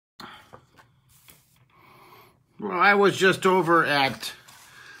Well, I was just over at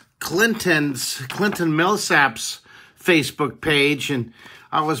Clinton Millsap's Facebook page, and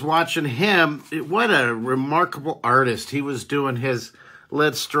I was watching him. What a remarkable artist. He was doing his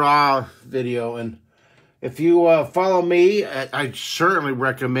Let's Draw video, and if you follow me, I certainly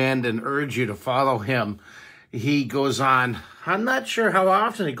recommend and urge you to follow him. He goes on, I'm not sure how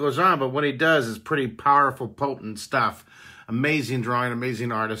often he goes on, but what he does is pretty powerful, potent stuff. Amazing drawing,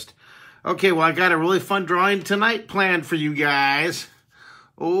 amazing artist. Okay, well, I got a really fun drawing tonight planned for you guys.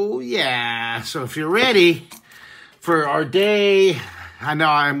 Oh, yeah. So if you're ready for our day, I know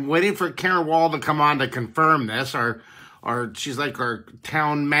I'm waiting for Karen Wall to come on to confirm this. She's like our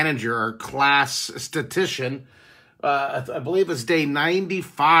town manager, our class statistician. I believe it's day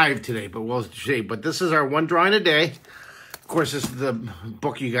 95 today, but we'll see. But this is our one drawing a day. Of course, this is the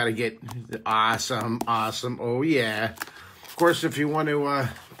book you got to get. Awesome, awesome. Oh, yeah. Of course, if you want to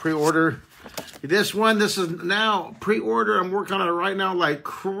pre-order this one, this is now pre-order. I'm working on it right now like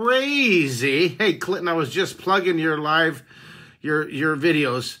crazy. Hey, Clinton, I was just plugging your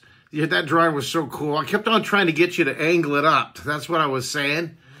videos. That drawing was so cool. I kept on trying to get you to angle it up. That's what I was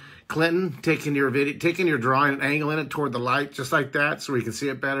saying. Clinton, taking your drawing and angling it toward the light, just like that, so we can see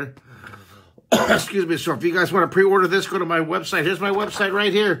it better. Excuse me. So if you guys want to pre-order this, go to my website. Here's my website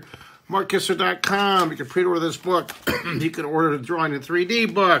right here, markkistler.com. You can pre-order this book. You can order the Drawing in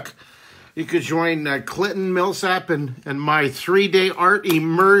 3D book. You could join Clinton Millsap and my 3-day art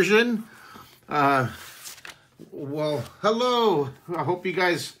immersion. Well, hello. I hope you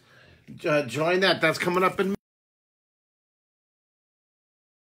guys join that. That's coming up in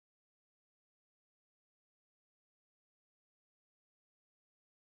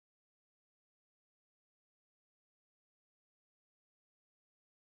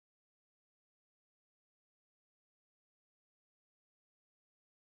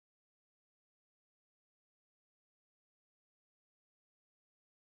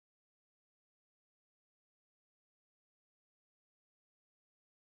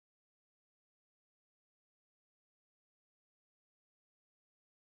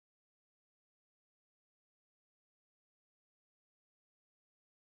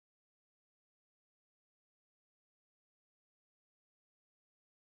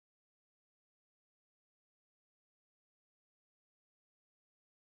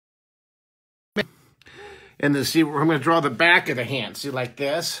and see where I'm going to draw the back of the hand. See, like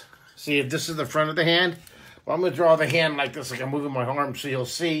this. See, if this is the front of the hand, well, I'm going to draw the hand like this, like I'm moving my arm, so you'll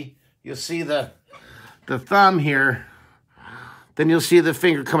see the thumb here. Then you'll see the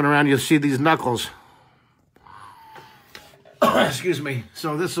finger coming around. You'll see these knuckles. Excuse me.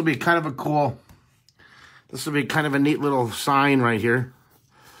 So this will be kind of a cool. This will be kind of a neat little sign right here,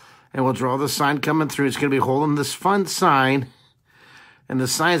 and we'll draw the sign coming through. It's going to be holding this fun sign. And the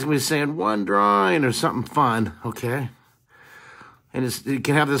sign's going to be saying one drawing or something fun, okay? And you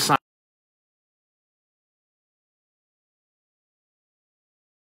can have the sign.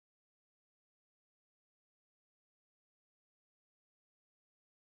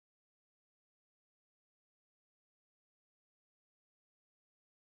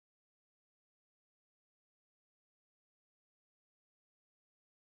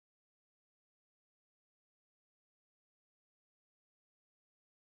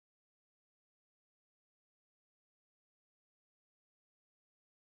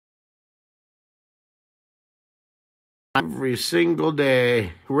 Every single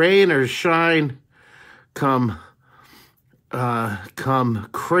day, rain or shine, come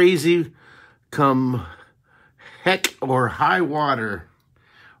crazy, come heck or high water.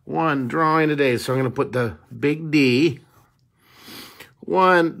 One drawing a day. So I'm going to put the big D.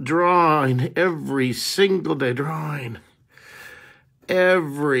 One drawing every single day. Drawing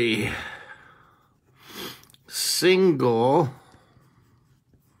every single day.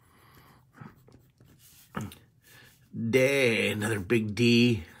 Another big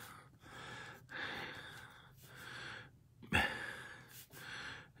D.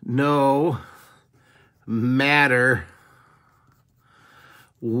 No matter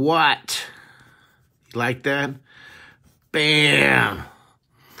what. You like that? Bam.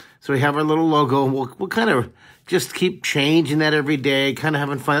 So we have our little logo. We'll kind of just keep changing that every day, kind of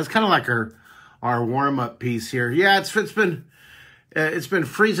having fun. It's kind of like our warm-up piece here. Yeah, it's been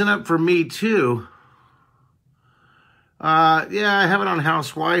freezing up for me too. Yeah, I have it on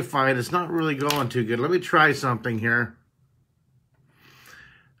house Wi-Fi, and it's not really going too good. Let me try something here.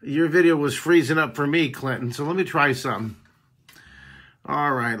 Your video was freezing up for me, Clinton, so let me try something.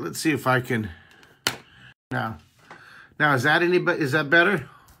 All right, let's see if I can. Now, is that better?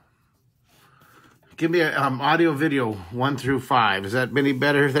 Give me a audio video 1 through 5. Is that any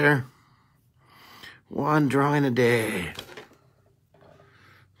better there? One drawing a day.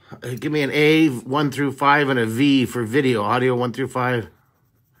 Give me an A 1 through 5 and a V for video. Audio 1 through 5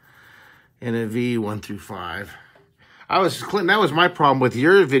 and a V 1 through 5. Clinton, that was my problem with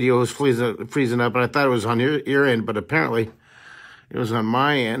your video was freezing up, and I thought it was on your end, but apparently it was on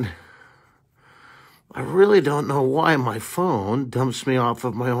my end. I really don't know why my phone dumps me off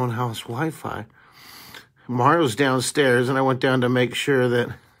of my own house Wi-Fi. Mario's downstairs, and I went down to make sure that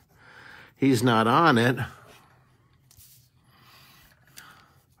he's not on it.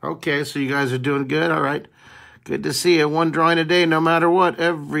 Okay, so you guys are doing good? All right. Good to see you. One drawing a day, no matter what,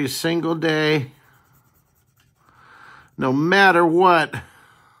 every single day. No matter what,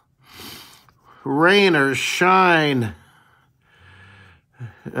 rain or shine,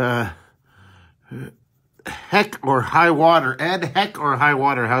 heck or high water. Ed, heck or high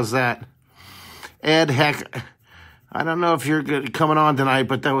water. How's that? Ed, heck. I don't know if you're coming on tonight,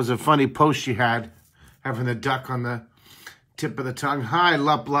 but that was a funny post you had, having the duck on the tip of the tongue. Hi,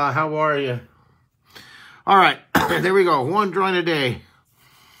 Lupla. How are you? All right. There we go. One drawing a day.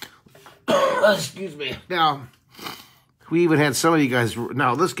 Excuse me. Now, we even had some of you guys.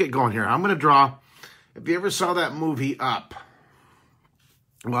 Now, let's get going here. I'm going to draw. If you ever saw that movie Up,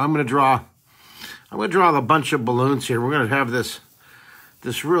 well, I'm going to draw a bunch of balloons here. We're going to have this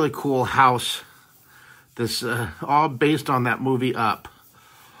really cool house. This all based on that movie Up.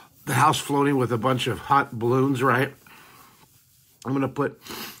 The house floating with a bunch of hot balloons, right? I'm going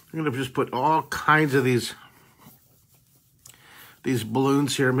to just put all kinds of these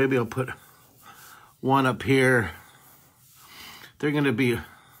balloons here. Maybe I'll put one up here. They're going to be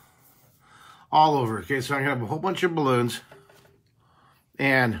all over. Okay, so I'm going to have a whole bunch of balloons,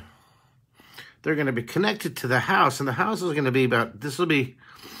 and they're going to be connected to the house, and the house is going to be this will be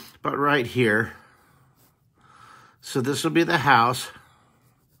about right here. So this will be the house,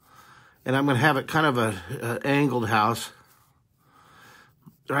 and I'm going to have it kind of an angled house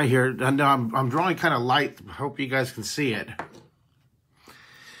right here. And I'm drawing kind of light. Hope you guys can see it.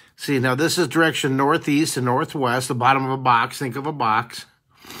 See, now this is direction northeast and northwest, the bottom of a box. Think of a box.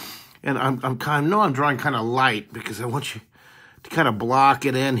 And I'm drawing kind of light because I want you to kind of block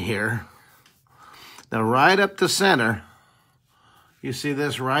it in here. Now, right up the center, you see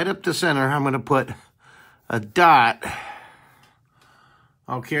this right up the center, I'm going to put a dot.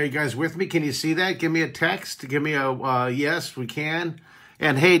 Okay, are you guys with me? Can you see that? Give me a text. Give me a yes, we can.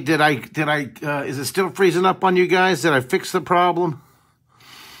 And hey, is it still freezing up on you guys? Did I fix the problem?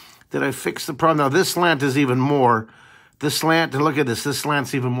 Did I fix the problem? Now, this slant is even more. This slant, and look at this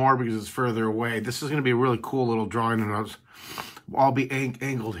slant's even more because it's further away. This is going to be a really cool little drawing, and I'll be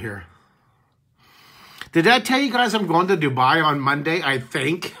angled here. Did I tell you guys I'm going to Dubai on Monday? I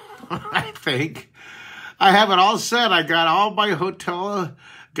think. I have it all set. I got all my hotel,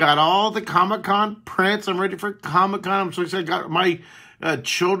 got all the Comic-Con prints. I'm ready for Comic-Con. I'm so excited. I got my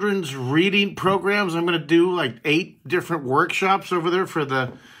children's reading programs. I'm going to do like 8 different workshops over there for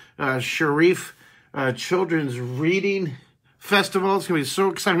the Sharif Children's Reading Festival. It's going to be so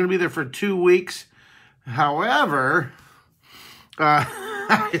exciting. I'm going to be there for 2 weeks. However,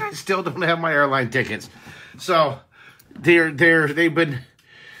 I still don't have my airline tickets. So they've been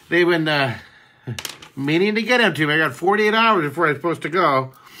meaning to get them to me. I got 48 hours before I'm supposed to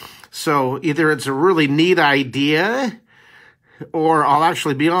go. So either it's a really neat idea or I'll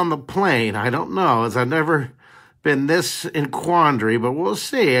actually be on the plane. I don't know, as I've never been this in quandary, but we'll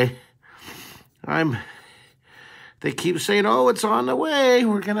see. They keep saying, oh, it's on the way.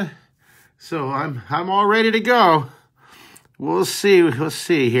 So I'm all ready to go. We'll see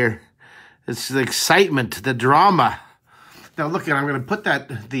here. It's the excitement, the drama. Now look at, I'm going to put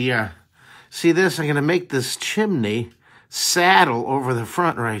see this? I'm going to make this chimney saddle over the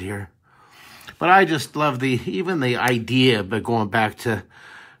front right here. But I just love even the idea of going back to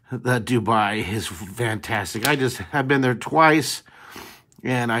the Dubai is fantastic. I've been there twice,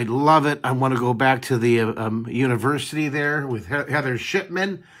 and I love it. I want to go back to the university there with Heather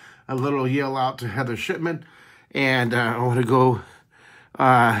Shipman. A little yell out to Heather Shipman. And I want to go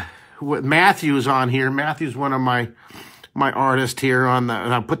with Matthew's on here. Matthew's one of my artists here and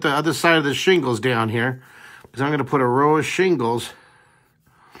I'll put the other side of the shingles down here because I'm going to put a row of shingles.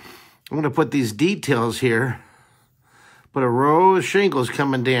 I'm going to put these details here. Put a row of shingles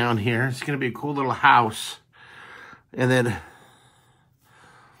coming down here. It's going to be a cool little house. And then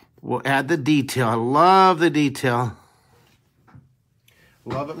we'll add the detail. I love the detail.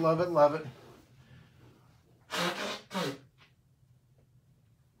 Love it, love it, love it.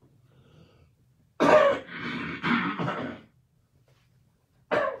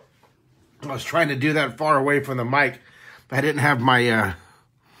 I was trying to do that far away from the mic. I didn't have my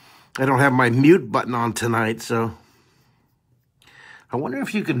I don't have my mute button on tonight, so I wonder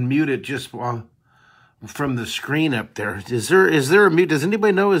if you can mute it just from the screen up there. Is there a mute? Does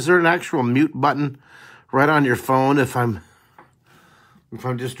anybody know? Is there an actual mute button right on your phone if I'm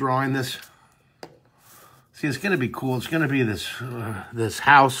just drawing this? See, it's gonna be cool. It's gonna be this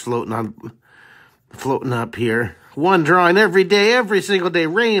house floating up here. One drawing every day, every single day,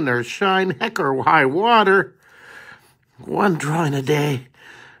 rain or shine, heck or high water. One drawing a day.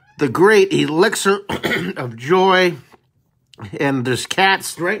 The great elixir of joy. And there's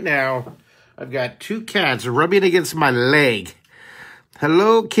cats right now. I've got 2 cats rubbing against my leg.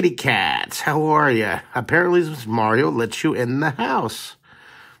 Hello, kitty cats. How are you? Apparently, Mario lets you in the house.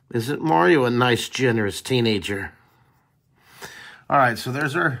 Isn't Mario a nice, generous teenager? All right, so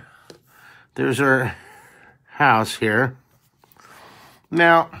there's our house here.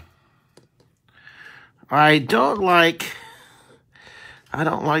 Now, I don't like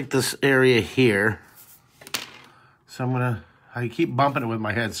this area here. So I keep bumping it with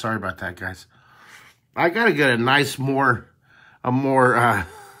my head. Sorry about that, guys. I gotta get a nice, a more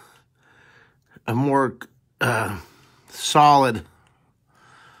solid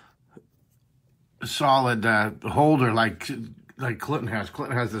holder like Clinton has.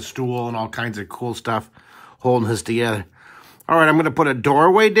 Clinton has the stool and all kinds of cool stuff holding this together. All right, I'm gonna put a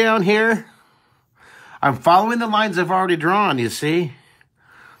doorway down here. I'm following the lines I've already drawn, you see?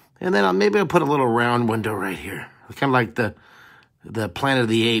 And then maybe I'll put a little round window right here. Kind of like the Planet of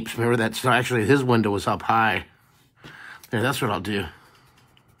the Apes. Remember that? So actually, his window was up high. Yeah, that's what I'll do.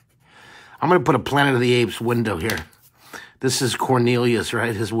 I'm going to put a Planet of the Apes window here. This is Cornelius,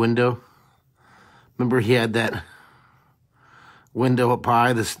 right? His window. Remember he had that window up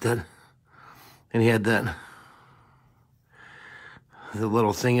high, and he had the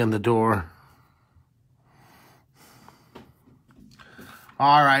little thing in the door.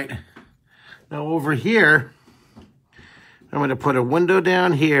 All right. Now over here, I'm going to put a window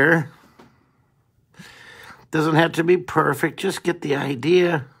down here. Doesn't have to be perfect, just get the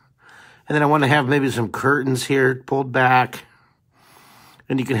idea. And then I want to have maybe some curtains here pulled back.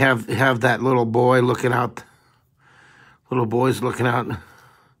 And you can have that little boy looking out. Little boy's looking out.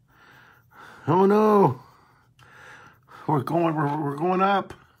 Oh no. We're going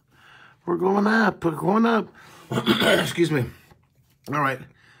up. We're going up. We're going up. Excuse me. All right.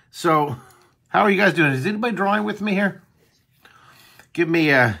 So, how are you guys doing? Is anybody drawing with me here? Give me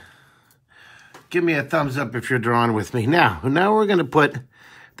a thumbs up if you're drawing with me. Now we're going to put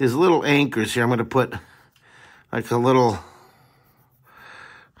these little anchors here. I'm going to put like these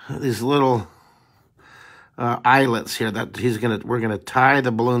little eyelets here that we're going to tie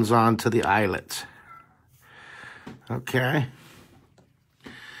the balloons onto the eyelets. Okay.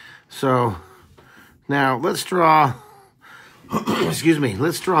 So now let's draw, excuse me,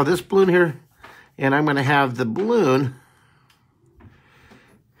 let's draw this balloon here. And I'm going to have the balloon.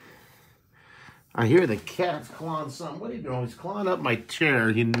 I hear the cat's clawing something. What are you doing? He's clawing up my chair,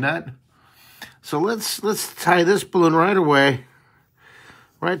 you nut. So let's tie this balloon right away,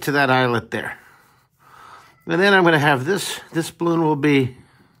 right to that eyelet there. And then I'm going to have this balloon will be,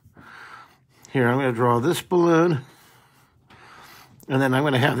 here, I'm going to draw this balloon. And then I'm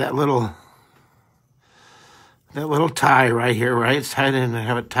going to have that little tie right here, right? It's tied in, I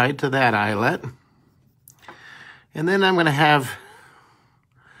have it tied to that eyelet. And then I'm going to have,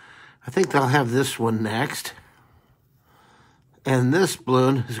 I think they'll have this one next. And this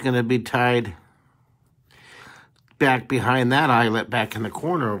balloon is going to be tied back behind that eyelet back in the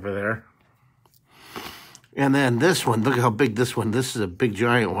corner over there. And then this one, look how big this one, this is a big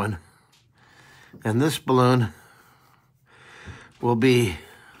giant one. And this balloon will be,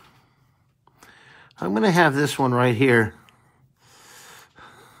 I'm going to have this one right here.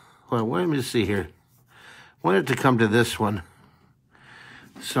 Well, let me see here. I want it to come to this one.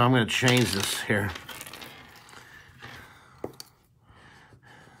 So I'm going to change this here.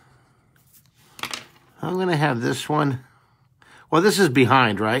 I'm going to have this one. Well, this is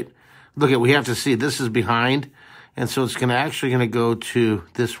behind, right? Look we have to see this is behind. And so it's actually going to go to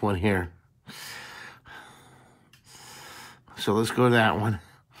this one here. So let's go to that one.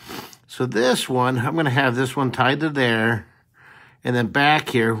 So this one, I'm going to have this one tied to there. And then back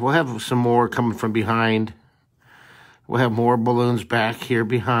here, we'll have some more coming from behind. We'll have more balloons back here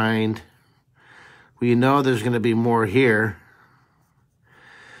behind. Well, you know there's going to be more here.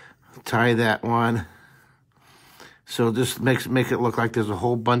 Tie that one. So just make it look like there's a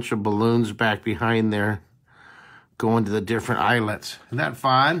whole bunch of balloons back behind there going to the different eyelets. Isn't that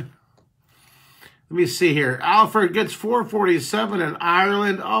fun? Let me see here. Alfred gets 447 in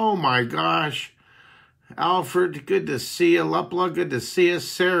Ireland. Oh my gosh. Alfred, good to see you. Lupla, good to see you.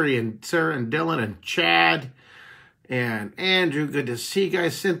 Sarah and Dylan and Chad. And Andrew, good to see you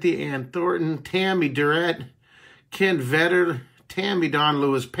guys. Cynthia Ann Thornton, Tammy Durrett, Ken Vetter, Tammy Don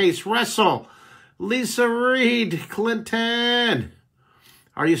Lewis, Pace Russell, Lisa Reed, Clinton.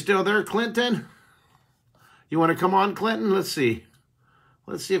 Are you still there, Clinton? You want to come on, Clinton? Let's see.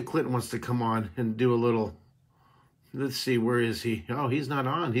 Let's see if Clinton wants to come on and do a little. Let's see, where is he? Oh, he's not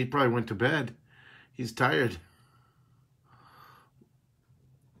on. He probably went to bed. He's tired.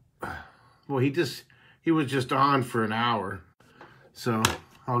 Well, he was just on for an hour. So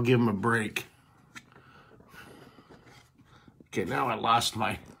I'll give him a break. Okay, now I lost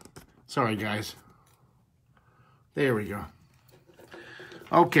my... Sorry, guys. There we go.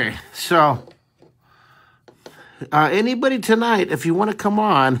 Okay, so... anybody tonight, if you want to come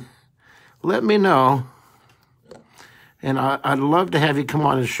on, let me know. And I'd love to have you come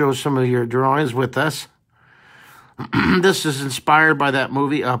on and show some of your drawings with us. This is inspired by that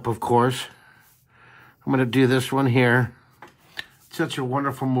movie Up, of course. I'm going to do this one here. Such a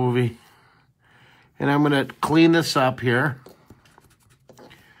wonderful movie. And I'm going to clean this up here.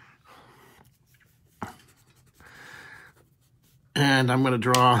 And I'm going to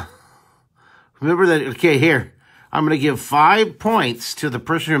draw... Remember that... Okay, here. I'm going to give 5 points to the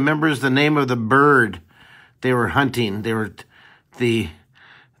person who remembers the name of the bird they were hunting. They were the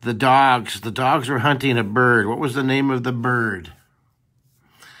dogs. The dogs were hunting a bird. What was the name of the bird?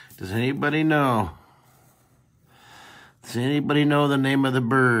 Does anybody know? Does anybody know the name of the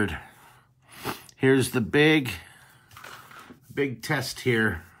bird? Here's the big test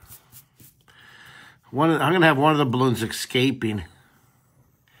here. I'm going to have one of the balloons escaping.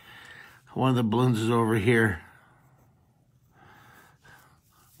 One of the balloons is over here.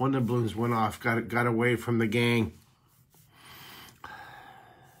 One of the balloons went off, got away from the gang.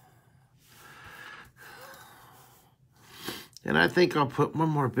 And I think I'll put one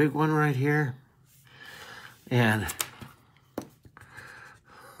more big one right here. And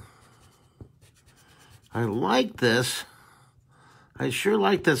I like this. I sure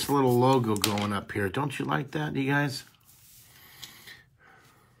like this little logo going up here. Don't you like that, you guys?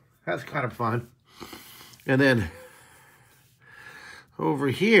 That's kind of fun. And then over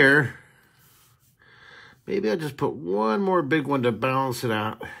here, maybe I'll just put one more big one to balance it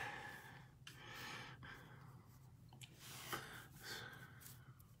out.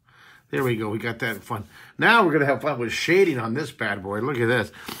 There we go. We got that fun. Now we're going to have fun with shading on this bad boy. Look at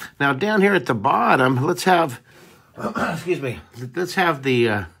this. Now down here at the bottom, let's have, excuse me, let's have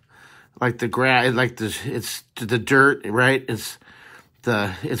the, like the grass, like this, it's the dirt, right? It's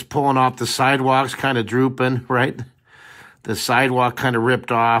pulling off the sidewalks, kind of drooping, right? The sidewalk kind of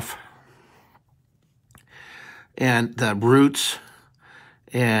ripped off. And the roots.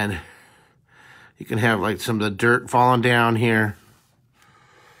 And you can have like some of the dirt falling down here.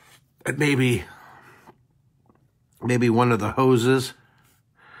 And maybe one of the hoses.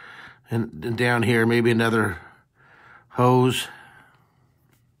 And down here, maybe another hose.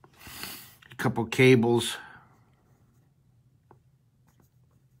 A couple cables.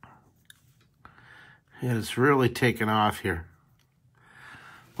 And it's really taken off here.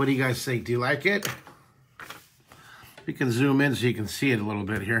 What do you guys think? Do you like it? We can zoom in so you can see it a little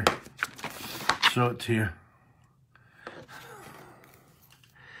bit here. Show it to you.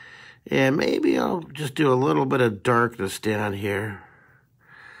 And maybe I'll just do a little bit of darkness down here.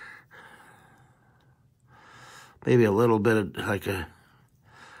 Maybe a little bit of like a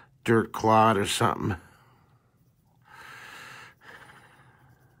dirt clod or something.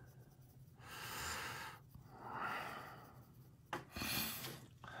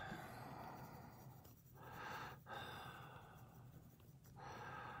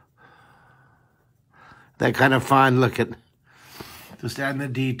 That kind of fun. Look at just adding the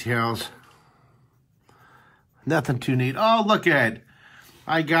details. Nothing too neat. Oh, look at it.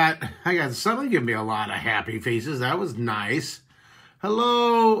 I got somebody give me a lot of happy faces. That was nice.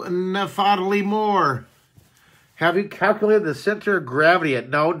 Hello, Nafadali Moore. Have you calculated the center of gravity yet?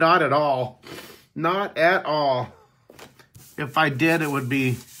 No, not at all. Not at all. If I did, it would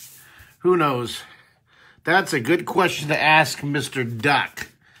be, who knows? That's a good question to ask Mr. Duck.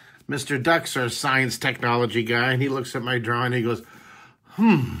 Mr. Duck's our science technology guy, and he looks at my drawing and he goes,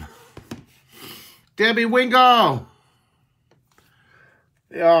 Debbie Wingo.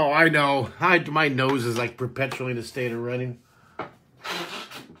 Oh, I know. My nose is like perpetually in a state of running.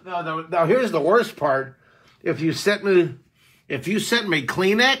 Now here's the worst part. If you sent me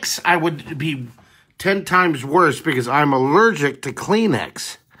Kleenex, I would be 10 times worse because I'm allergic to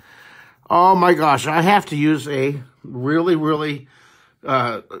Kleenex. Oh my gosh, I have to use a really, really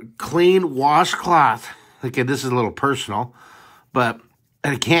clean washcloth Okay, this is a little personal, but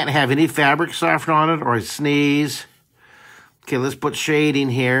I can't have any fabric softener on it or I sneeze. Okay, let's put shading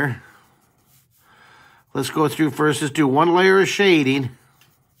here. Let's go through first. Let's do one layer of shading.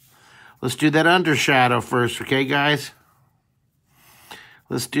 Let's do that undershadow first, okay, guys?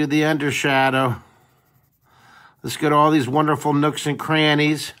 Let's do the undershadow. Let's get all these wonderful nooks and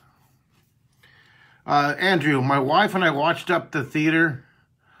crannies. Andrew, my wife and I watched up in the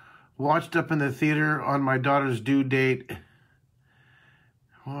theater on my daughter's due date.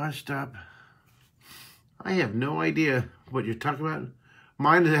 Washed up. I have no idea what you're talking about.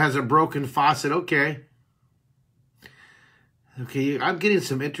 Mine has a broken faucet. Okay. Okay, I'm getting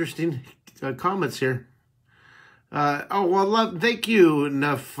some interesting comments here. Oh, well, thank you,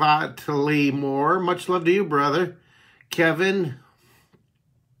 Nafatali Moore. Much love to you, brother. Kevin.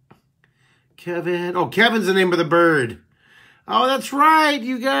 Oh, Kevin's the name of the bird. Oh, that's right,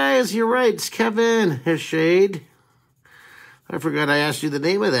 you guys. You're right. It's Kevin. His shade. I forgot I asked you the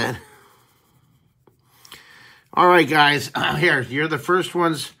name of that. All right, guys. Here, you're the first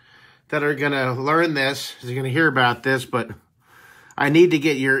ones that are going to learn this. You're going to hear about this, but I need to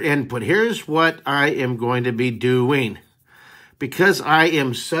get your input. Here's what I am going to be doing. Because I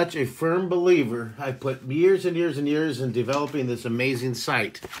am such a firm believer, I put years and years and years in developing this amazing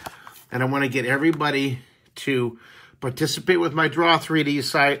site. And I want to get everybody to participate with my Draw 3D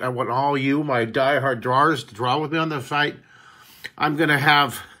site. I want all you, my diehard drawers, to draw with me on the site. I'm going to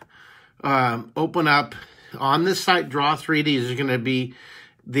have open up on this site. Draw 3D is going to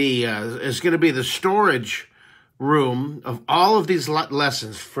be the storage room of all of these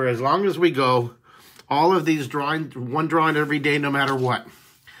lessons for as long as we go. All of these one drawing every day, no matter what.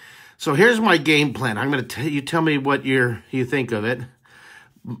 So here's my game plan. I'm going to tell me what you think of it.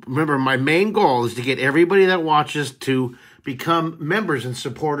 Remember, my main goal is to get everybody that watches to become members and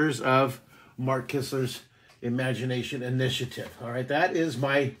supporters of Mark Kistler's Imagination Initiative. All right, that is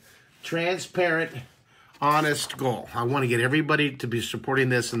my transparent, honest goal. I want to get everybody to be supporting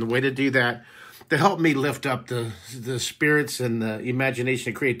this, and the way to do that, to help me lift up the spirits and the imagination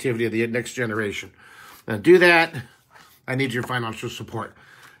and creativity of the next generation. Now, to do that, I need your financial support.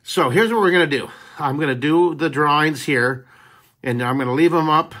 So here's what we're going to do. I'm going to do the drawings here, and I'm going to leave them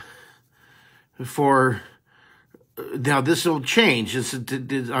up for... Now, this will change.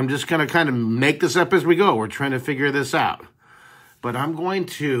 I'm just going to kind of make this up as we go. We're trying to figure this out. But I'm going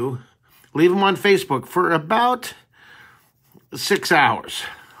to leave them on Facebook for about 6 hours.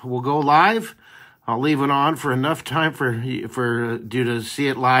 We'll go live. I'll leave it on for enough time for you to see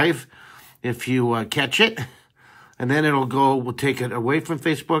it live if you catch it. And then we'll take it away from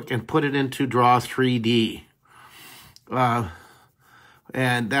Facebook and put it into Draw 3D.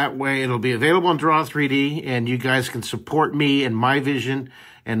 And that way it'll be available on Draw 3D, and you guys can support me and my vision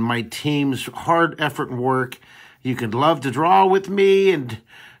and my team's hard effort and work. You can love to draw with me and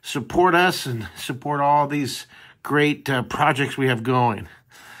support us and support all these great projects we have going.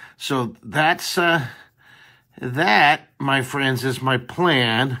 So that's that, my friends, is my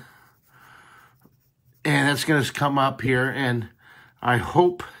plan. And that's going to come up here, and I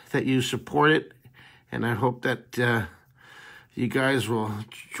hope that you support it, and I hope that you guys will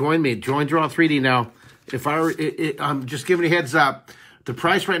join me. Join Draw 3D. Now, I'm just giving you a heads up. The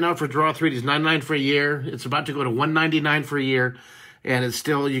price right now for Draw 3D is $99 for a year. It's about to go to $199 for a year, and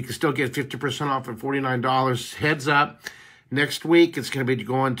you can still get 50% off at $49. Heads up. Next week, it's going to be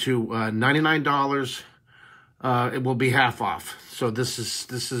going to $99. It will be half off. So this is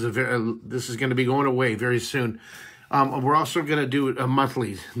going to be going away very soon. We're also going to do a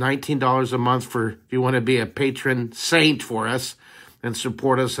monthly, $19 a month if you want to be a patron saint for us and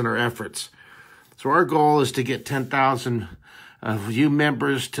support us in our efforts. So our goal is to get 10,000 of you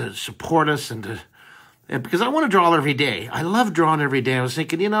members to support us and because I want to draw every day. I love drawing every day. I was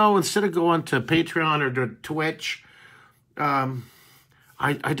thinking, instead of going to Patreon or to Twitch, I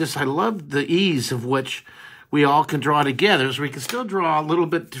love the ease of which we all can draw together, so we can still draw a little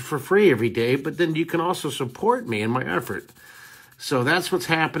bit for free every day, but then you can also support me in my effort. So that's what's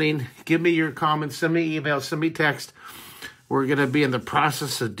happening. Give me your comments, send me email, send me text. We're going to be in the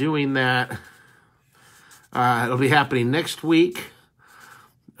process of doing that. It'll be happening next week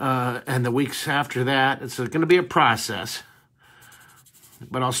and the weeks after that. It's going to be a process.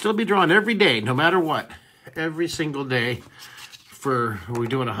 But I'll still be drawing every day, no matter what, every single day. We're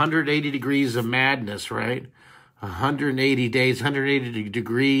doing 180 degrees of madness, right? 180 days, 180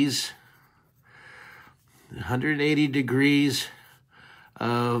 degrees. 180 degrees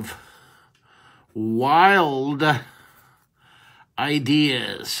of wild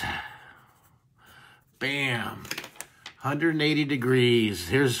ideas. Bam. 180 degrees.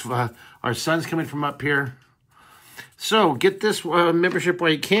 Here's Our son's coming from up here. So get this membership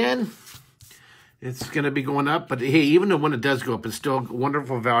while you can. It's going to be going up, but hey, even when it does go up, it's still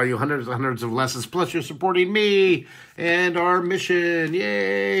wonderful value, hundreds and hundreds of lessons. Plus, you're supporting me and our mission.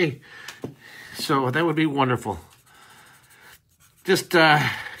 Yay! So that would be wonderful. Just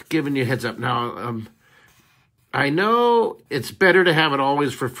giving you a heads up. Now, I know it's better to have it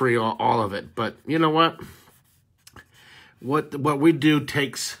always for free, all of it, but you know what? What we do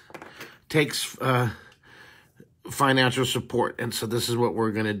takes financial support, and so this is what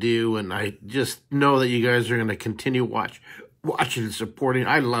we're going to do, and I just know that you guys are going to continue watching and supporting.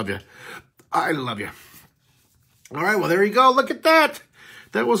 I love you. I love you. All right, well, there you go. Look at that.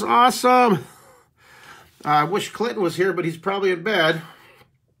 That was awesome. I wish Clinton was here, but he's probably in bed.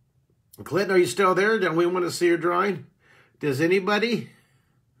 Clinton, are you still there? Don't we want to see your drawing? Does anybody?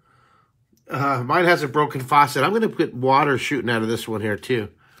 Mine has a broken faucet. I'm going to put water shooting out of this one here, too.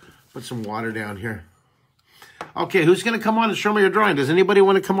 Put some water down here. Okay, who's going to come on and show me your drawing? Does anybody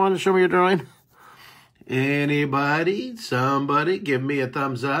want to come on and show me your drawing? Anybody? Somebody? Give me a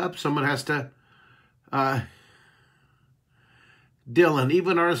thumbs up. Someone has to... Dylan,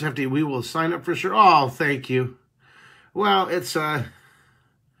 even ours have to... We will sign up for sure. Oh, thank you. Well, it's...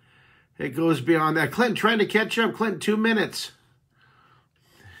 It goes beyond that. Clinton, trying to catch up. Clinton, 2 minutes.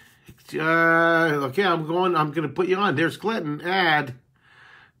 Okay, I'm going to put you on. There's Clinton. Add.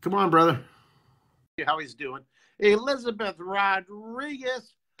 Come on, brother. How he's doing. Elizabeth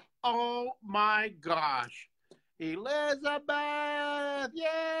Rodriguez. Oh my gosh. Elizabeth.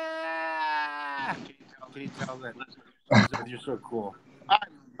 Yeah. Can you tell that? Elizabeth, you're so cool.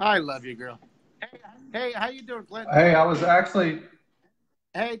 I love you, girl. Hey, how you doing, Clinton? Hey, I was actually...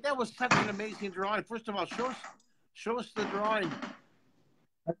 Hey, that was such an amazing drawing. First of all, show us the drawing.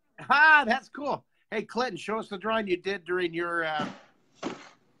 That's cool. Hey, Clinton, show us the drawing you did during your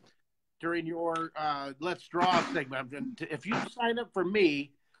Let's Draw segment. If you sign up for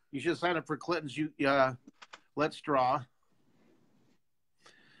me, you should sign up for Clinton's Let's Draw.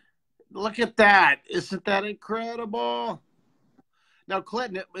 Look at that. Isn't that incredible? Now,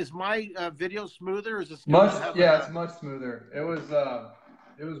 Clinton, is my video smoother? Or is this much? Yeah, it's much smoother. It was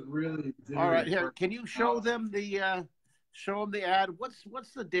really... All right, here. Can you show them the ad? What's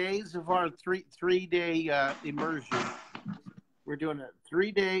the days of our three-day immersion? We're doing a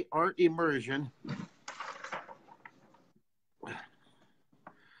 3-day art immersion.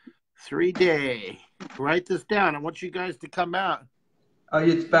 3-day. Write this down. I want you guys to come out. Oh,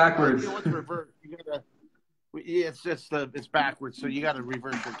 it's backwards. What's reverse? You gotta. It's backwards, so you got to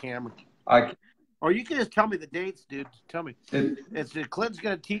reverse your camera. Or you can just tell me the dates, dude. Tell me. Clinton's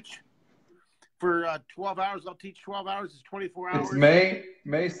going to teach for 12 hours. I'll teach 12 hours. It's 24 hours. It's May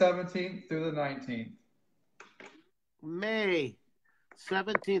 17th through the 19th. May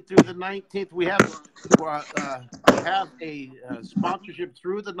 17th through the 19th. We have a sponsorship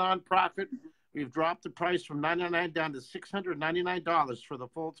through the nonprofit. We've dropped the price from $99 down to $699 for the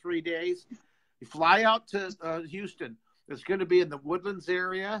full 3 days. You fly out to Houston. It's going to be in the Woodlands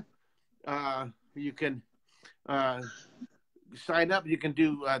area. You can sign up. You can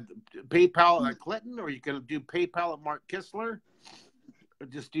do PayPal at Clinton, or you can do PayPal at Mark Kistler.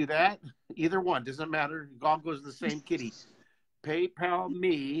 Just do that. Either one. Doesn't matter. It all goes to the same kitty. PayPal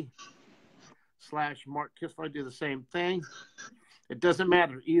me / Mark Kistler. Do the same thing. It doesn't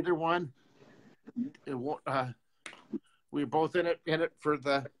matter. Either one. It won't, we're both in it for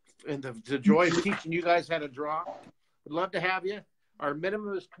the joy of teaching you guys how to draw. We'd love to have you. Our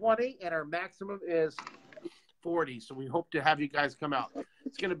minimum is 20 and our maximum is 40. So we hope to have you guys come out.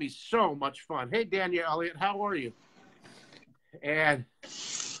 It's going to be so much fun. Hey, Daniel Elliott, how are you? And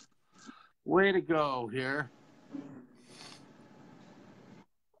way to go here.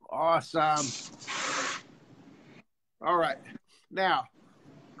 Awesome. All right. Now,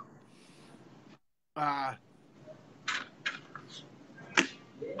 all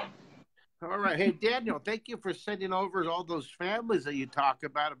right. Hey, Daniel, thank you for sending over all those families that you talk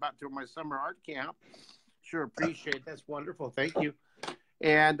about to my summer art camp. Sure appreciate it. That's wonderful. Thank you.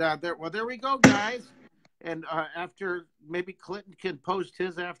 And there we go, guys. And after, maybe Clinton can post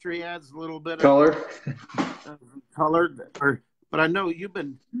his after he adds a little bit color. But I know you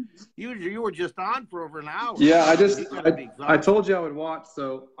were just on for over an hour. Yeah, I told you I would watch,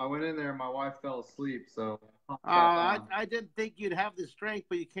 so I went in there and my wife fell asleep. So I didn't think you'd have the strength,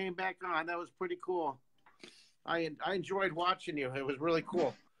 but you came back on. That was pretty cool. I enjoyed watching you. It was really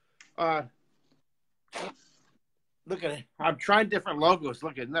cool. Look at it. I'm trying different logos.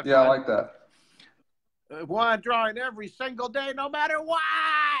 Look at that. Yeah, I like that. One drawing every single day, no matter what.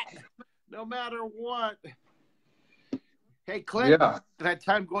 No matter what. Hey, Clint, Yeah. that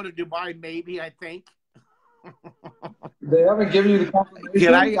time going to Dubai, maybe, I think. They haven't given you the confirmation?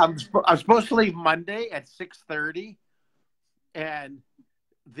 Can I'm supposed to leave Monday at 6:30, and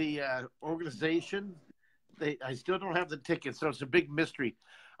the organization, I still don't have the ticket, so it's a big mystery.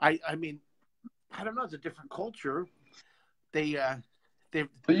 I mean, I don't know. It's a different culture. But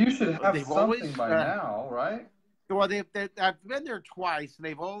you should have they've something always, by now, right? well, I've been there twice, and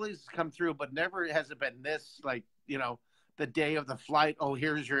they've always come through, but never has it been this, like, the day of the flight. Oh,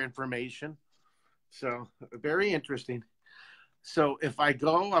 here's your information. So very interesting. So if I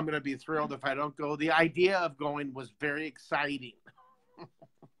go, I'm going to be thrilled. If I don't go, the idea of going was very exciting.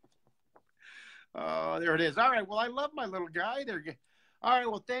 Oh, there it is. All right. Well, I love my little guy. All right.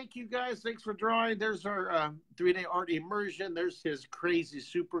 Well, thank you guys. Thanks for drawing. There's our 3-day art immersion. There's his crazy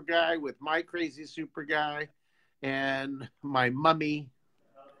super guy with my crazy super guy, and my mummy,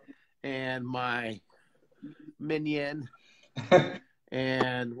 and my minion,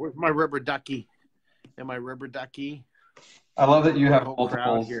 and where's my rubber ducky? And my rubber ducky. I love that you have whole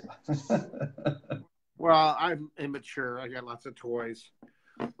multiples. crowd here. Well, I'm immature. I got lots of toys.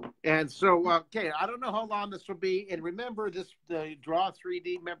 And so, okay, I don't know how long this will be. And remember, the Draw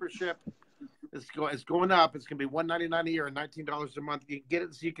 3D membership is going up. It's going to be $199 a year and $19 a month. You can get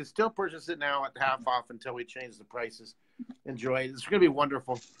it, so you can still purchase it now at half off until we change the prices. Enjoy it. It's going to be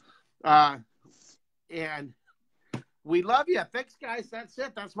wonderful. And we love you. Thanks, guys. That's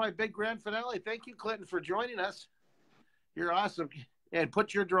it. That's my big grand finale. Thank you, Clinton, for joining us. You're awesome. And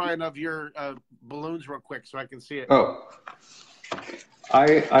put your drawing of your balloons real quick so I can see it. Oh,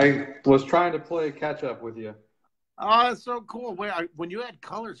 I was trying to play catch up with you. Oh, that's so cool. When you add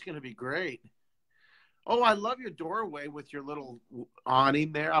color, it's going to be great. Oh, I love your doorway with your little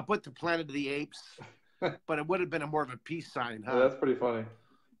awning there. I'll put the Planet of the Apes, but it would have been more of a peace sign, huh? Yeah, that's pretty funny.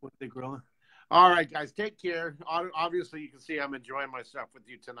 With the grill. All right, guys, take care. Obviously, you can see I'm enjoying myself with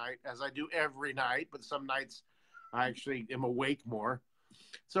you tonight, as I do every night, but some nights I actually am awake more.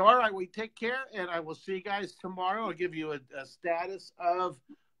 So, all right, we take care, and I will see you guys tomorrow. I'll give you a status of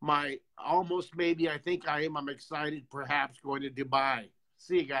my almost maybe I think I am. I'm excited, perhaps, going to Dubai.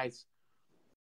 See you guys.